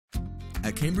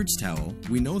At Cambridge Towel,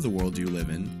 we know the world you live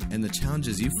in and the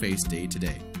challenges you face day to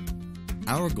day.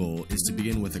 Our goal is to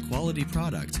begin with a quality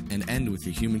product and end with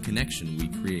the human connection we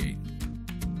create.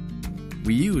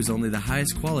 We use only the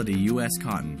highest quality U.S.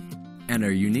 cotton, and our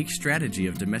unique strategy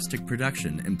of domestic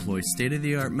production employs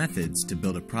state-of-the-art methods to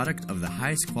build a product of the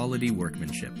highest quality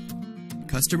workmanship.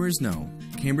 Customers know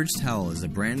Cambridge Towel is a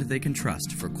brand they can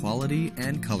trust for quality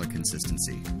and color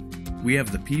consistency. We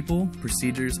have the people,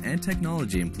 procedures, and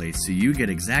technology in place so you get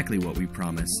exactly what we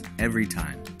promise every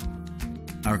time.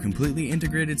 Our completely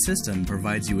integrated system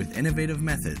provides you with innovative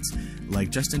methods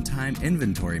like just-in-time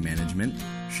inventory management,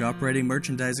 shop-ready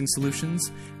merchandising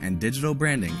solutions, and digital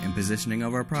branding and positioning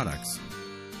of our products.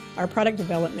 Our product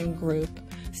development group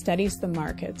studies the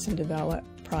markets and develop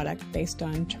product based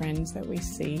on trends that we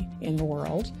see in the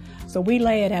world. So we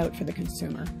lay it out for the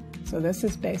consumer. So this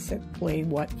is basically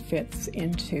what fits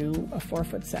into a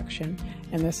 4-foot section,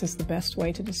 and this is the best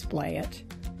way to display it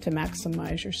to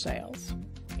maximize your sales.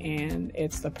 And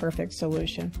it's the perfect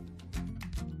solution.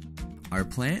 Our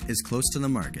plant is close to the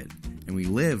market, and we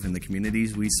live in the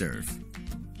communities we serve.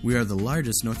 We are the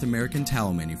largest North American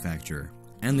towel manufacturer,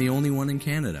 and the only one in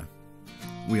Canada.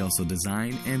 We also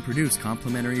design and produce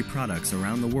complementary products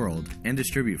around the world and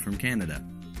distribute from Canada.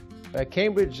 At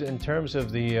Cambridge, in terms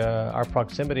of our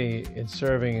proximity in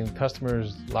serving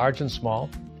customers large and small,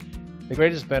 the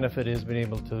greatest benefit is being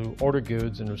able to order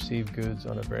goods and receive goods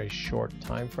on a very short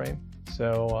time frame.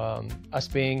 So us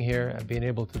being here and being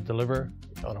able to deliver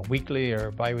on a weekly or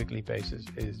bi-weekly basis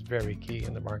is very key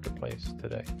in the marketplace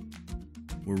today.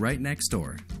 We're right next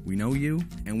door. We know you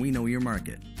and we know your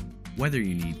market. Whether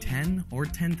you need 10 or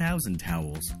 10,000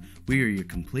 towels, we are your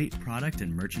complete product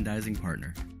and merchandising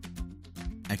partner.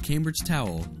 At Cambridge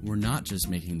Towel, we're not just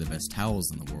making the best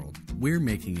towels in the world, we're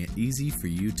making it easy for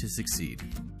you to succeed.